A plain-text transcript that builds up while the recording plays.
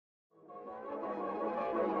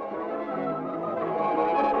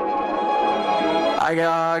I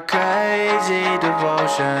got crazy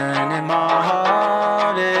devotion and my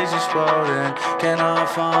heart is exploding. Cannot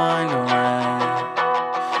find a way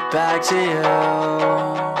back to you,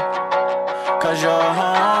 'cause you're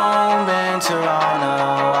home in Toronto.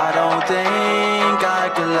 I don't think I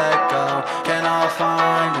could let go. Cannot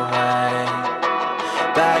find a way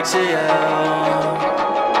back to you,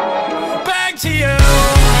 back to you.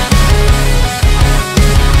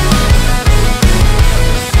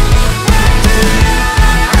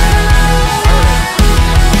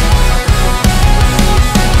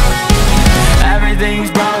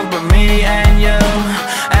 Everything's broke but me and you.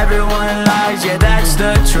 Everyone lies, yeah, that's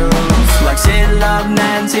the truth. Like Sid loved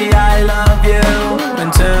Nancy, I love you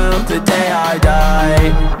until the day I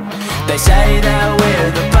die. They say that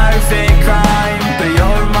we're the perfect crime, but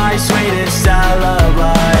you're my sweetest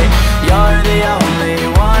alibi. You're the only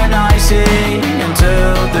one I see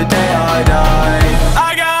until the day I die. I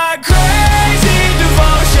got crazy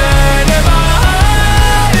devotion and my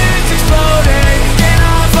heart is exploding.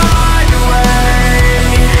 Cannot find a way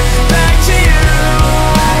back to you,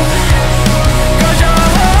 'cause you're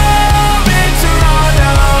home in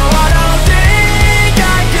Toronto. I don't think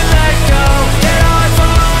I can let go. Cannot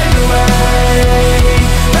find a way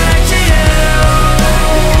back to you,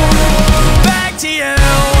 back to you.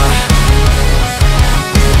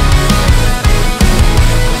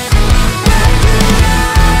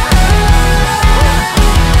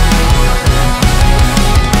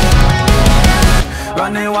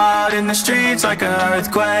 Running wild in the streets like an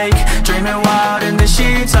earthquake, dreaming wild in the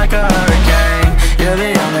sheets like a hurricane.